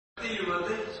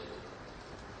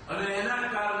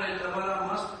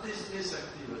ની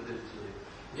શક્તિ વધે છે,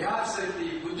 યાદ શક્તિ,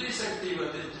 બુદ્ધિ શક્તિ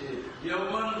વધે છે,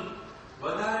 યૌવન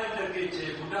વધારે ટકે છે,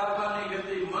 બુઢાપાની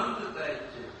ગતિ મંદ થાય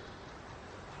છે,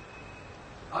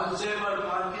 અલ્ઝાઇમર,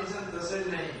 પાર્કિન્સન થશે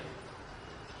નહીં,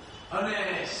 અને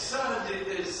સહજ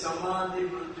રીતે સમાધિ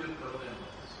મૃત્યુ તમને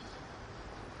મળશે.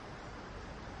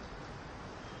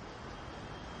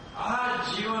 આ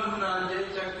જીવનના જે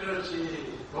ચક્ર છે,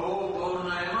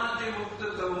 ભવના એમાંથી મુક્ત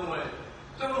થવું હોય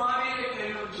તો મહાવીરે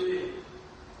કહ્યું છે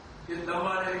કે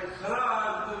તમારે ખરા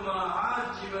અર્થમાં આ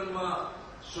જીવનમાં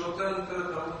સ્વતંત્ર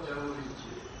થવું જરૂરી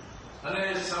છે, અને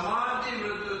સમાધિ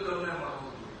મૃત્યુ તમને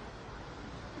મળવું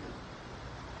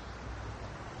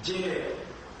જોઈએ, જે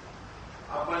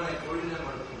આપણને કોઈને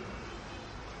મળતું નથી.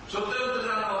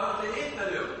 સ્વતંત્રતાનો અર્થ એ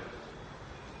થયો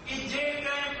કે જે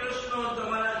કઈ પ્રશ્નો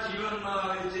તમારા જીવનમાં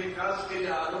આવે છે, ખાસ કરી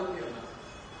આરોગ્યમાં,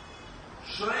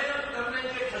 સ્વયં તમને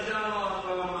જે ખજાનો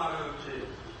આપવામાં આવ્યો છે,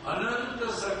 અનંત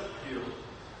શક્તિઓ,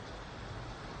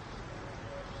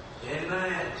 એને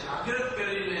જાગૃત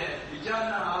કરીને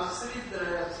બીજાના આશ્રિત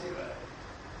રહ્યા સિવાય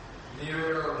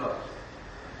નિવેડો ન.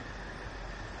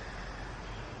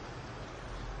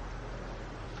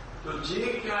 તો જે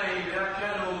કાંઈ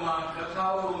વ્યાખ્યાનોમાં,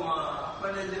 કથાઓમાં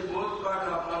આપણને જે બોધપાઠ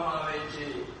આપવામાં આવે છે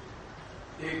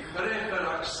એ ખરેખર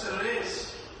અક્ષરેશ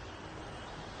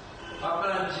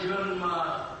આપણા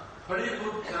જીવનમાં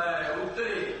ફળીભૂત થાય,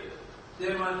 ઉતરે,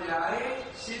 તેમાંથી આ એક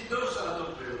સીધો સાધો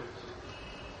પ્રયોગ છે.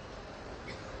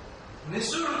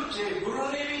 નિઃશુલ્ક છે,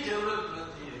 ગુરુની બી જરૂરત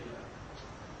નથી.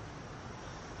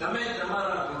 તમે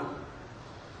તમારા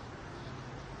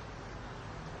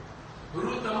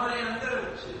ગુરુ તમારી અંદર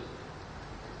જ છે.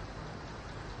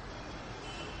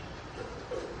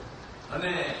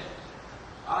 અને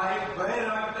આ એક ભય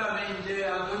રાખતા નહીં જે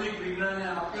આધુનિક વિજ્ઞાને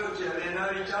આપ્યો છે, અને એના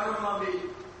વિચારોમાં બી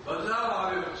બદલાવ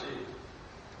આવ્યો છે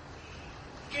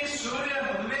કે સૂર્ય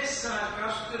હંમેશા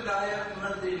કષ્ટદાયક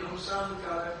નથી,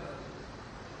 નુકસાનકારક નથી.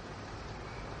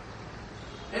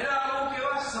 એના અમુક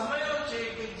એવા સમયો છે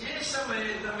કે જે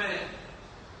સમયે તમે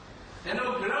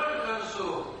એનું ગ્રહણ કરશો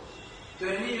તો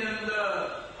એની અંદર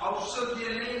ઔષધ્ય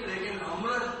નહીં, લેકિન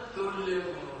અમૃત તુલ્ય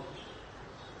ગુણો છે.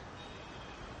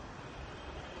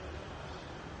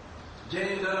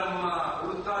 જૈન ધર્મમાં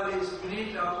 48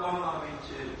 મિનિટ આપવામાં આવી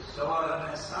છે, સવાર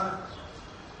અને સાંજ.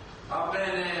 આપણે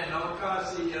એને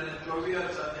નવકાશી અને ચોવિયાર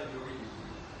સાથે જોડી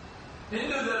દીધી.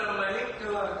 હિન્દુ ધર્મમાં 1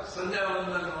 કલાક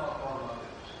સંધ્યાવંદનનો આપવામાં આવે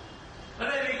છે,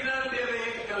 અને વિજ્ઞાન દેવે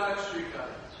 1 કલાક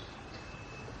સ્વીકારે છે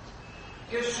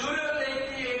કે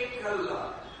સૂર્યોદયથી 1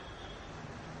 કલાક,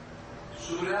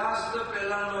 સૂર્યાસ્ત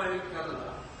પહેલાનો 1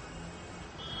 કલાક,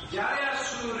 જ્યારે આ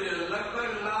સૂર્ય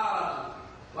લગભગ લાલ,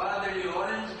 વાદળી,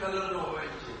 ઓરેન્જ કલરનો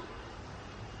હોય છે,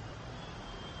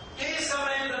 એ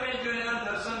સમયે તમે જો એના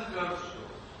દર્શન કરશો.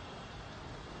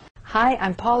 Hi,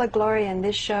 I'm Paula Gloria, and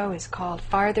this show is called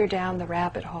Farther Down the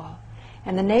Rabbit Hole.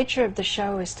 And the nature of the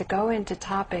show is to go into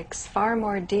topics far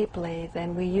more deeply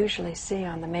than we usually see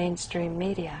on the mainstream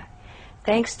media.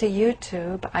 Thanks to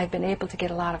YouTube, I've been able to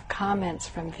get a lot of comments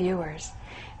from viewers,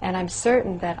 and I'm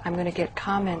certain that I'm going to get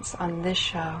comments on this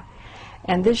show.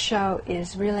 And this show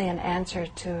is really an answer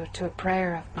to a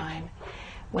prayer of mine.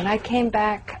 When I came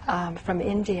back from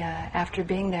India after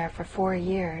being there for 4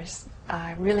 years,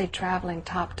 really traveling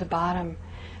top to bottom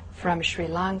from Sri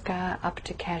Lanka up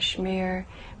to Kashmir,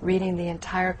 reading the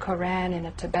entire Quran in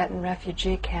a Tibetan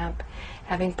refugee camp,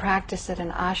 having practiced at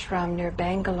an ashram near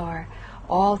Bangalore,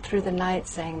 all through the night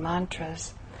saying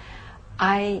mantras.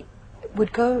 I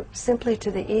would go simply to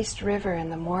the East River in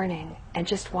the morning and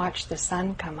just watch the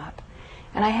sun come up.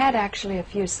 And I had actually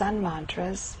a few sun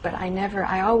mantras, but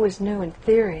I always knew in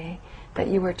theory that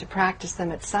you were to practice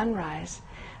them at sunrise,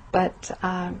 but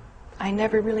I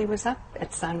never really was up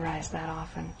at sunrise that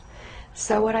often.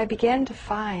 So what I began to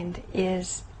find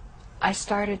is I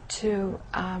started to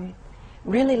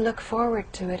really look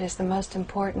forward to it as the most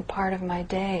important part of my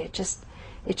day.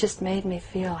 It just made me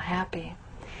feel happy.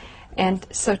 And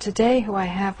so today who I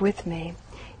have with me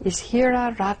is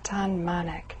Hira Ratan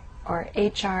Manek, or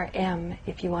HRM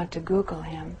if you want to Google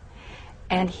him.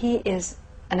 And he is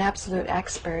an absolute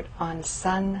expert on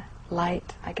sunlight,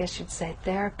 I guess you'd say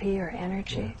therapy or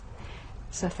energy. Yeah.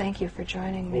 So thank you for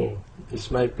joining me. Oh, it's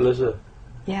my pleasure.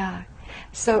 Yeah.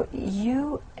 So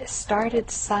you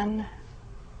started sun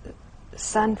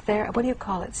therapy. What do you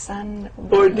call it?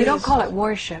 You don't call it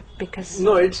worship because...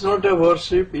 No, it's not a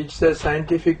worship. It's a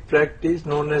scientific practice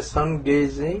known as sun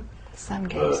gazing. Sun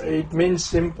gazing. It means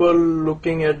simple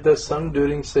looking at the sun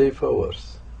during safe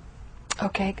hours.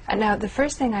 Okay. Now, the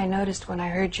first thing I noticed when I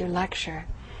heard you lecture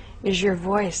is your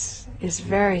voice is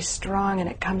very strong and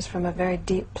it comes from a very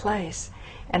deep place.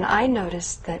 And I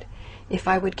noticed that if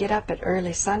I would get up at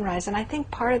early sunrise, and I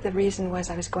think part of the reason was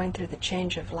I was going through the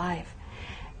change of life,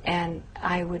 and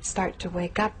I would start to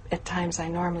wake up at times I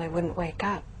normally wouldn't wake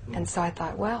up. And so I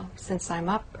thought, well, since I'm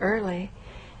up early,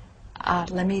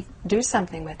 let me do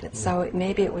something with it. So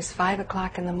maybe it was 5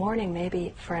 o'clock in the morning,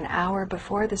 maybe for an hour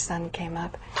before the sun came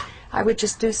up, I would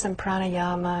just do some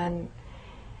pranayama,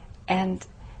 and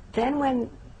then when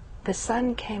the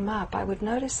sun came up, I would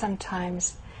notice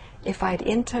sometimes if I'd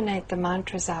intonate the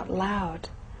mantras out loud,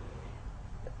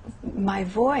 my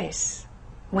voice,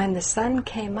 when the sun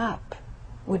came up,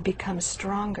 would become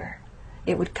stronger.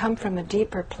 It would come from a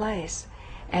deeper place.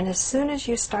 And as soon as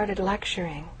you started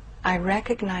lecturing, I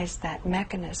recognized that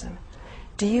mechanism.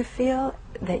 Do you feel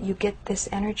that you get this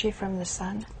energy from the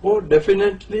sun? Oh,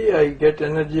 definitely I get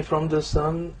energy from the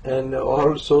sun, and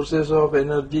all sources of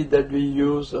energy that we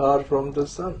use are from the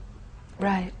sun.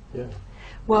 Right. Yeah.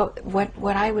 Well,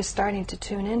 what I was starting to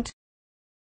tune into.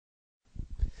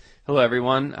 Hello,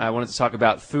 everyone. I wanted to talk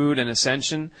about food and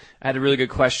ascension. I had a really good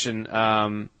question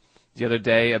the other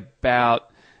day about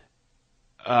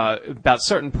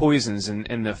certain poisons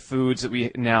in the foods that we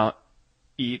now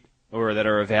eat or that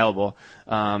are available,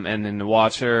 and in the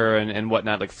water and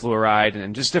whatnot, like fluoride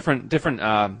and just different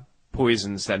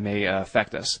poisons that may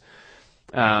affect us.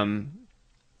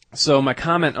 So my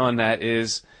comment on that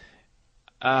is,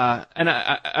 and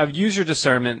I've used your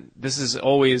discernment. This is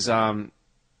always,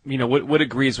 what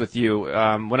agrees with you.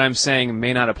 What I'm saying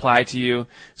may not apply to you.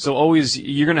 So always,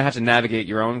 you're going to have to navigate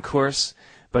your own course.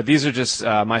 But these are just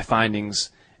my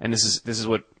findings, and this is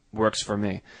what works for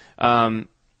me.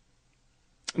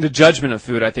 The judgment of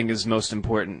food, I think, is most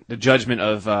important. The judgment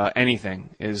of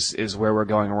anything is where we're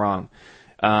going wrong.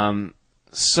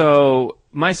 So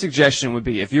my suggestion would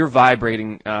be, if you're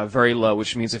vibrating very low,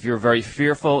 which means if you're very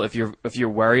fearful, if you're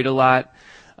worried a lot,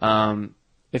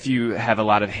 if you have a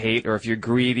lot of hate, or if you're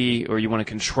greedy, or you want to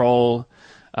control,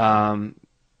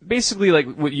 basically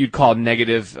like what you'd call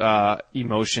negative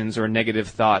emotions or negative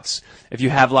thoughts. If you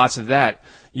have lots of that,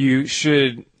 you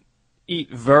should eat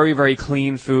very, very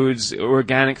clean foods,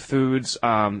 organic foods,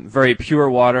 very pure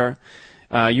water,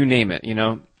 you name it, You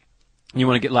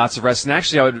want to get lots of rest. And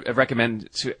actually, I would recommend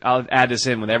I'll add this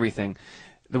in with everything.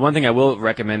 The one thing I will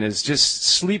recommend is just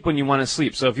sleep when you want to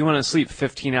sleep. So if you want to sleep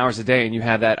 15 hours a day and you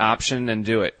have that option, then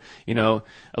do it. A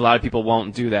lot of people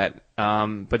won't do that.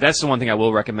 But that's the one thing I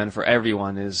will recommend for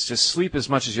everyone, is just sleep as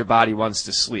much as your body wants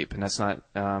to sleep. And that's not,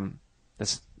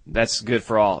 that's good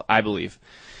for all, I believe.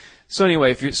 So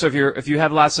anyway, if you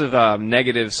have lots of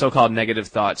so-called negative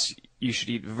thoughts, you should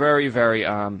eat very, very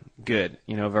good,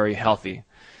 very healthy.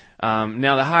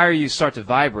 Now, the higher you start to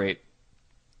vibrate,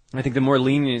 I think the more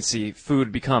leniency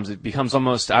food becomes. It becomes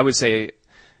almost, I would say,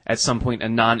 at some point, a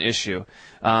non-issue.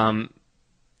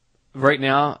 Right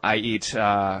now, I eat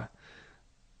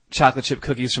chocolate chip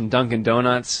cookies from Dunkin'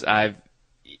 Donuts. I've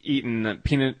eaten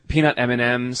peanut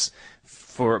M&Ms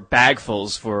for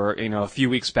bagfuls for a few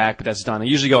weeks back, but that's done. I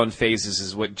usually go in phases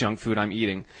is what junk food I'm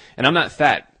eating, and I'm not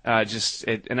fat.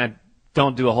 And I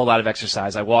don't do a whole lot of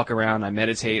exercise. I walk around, I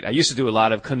meditate. I used to do a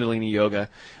lot of Kundalini yoga.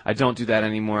 I don't do that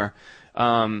anymore.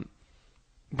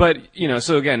 But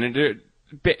so again,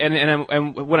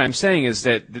 and what I'm saying is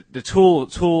that the tool,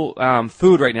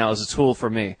 food right now is a tool for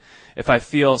me. If I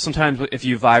feel, sometimes if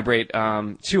you vibrate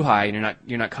too high and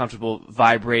you're not comfortable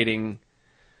vibrating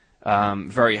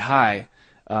very high,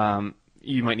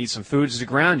 you might need some foods to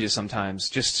ground you sometimes,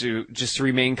 just to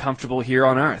remain comfortable here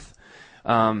on Earth.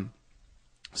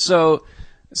 So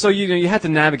you have to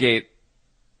navigate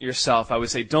yourself. I would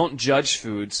say, don't judge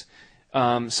foods.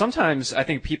 Sometimes I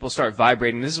think people start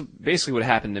vibrating. This is basically what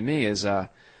happened to me. Is I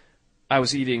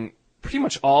was eating pretty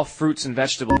much all fruits and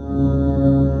vegetables.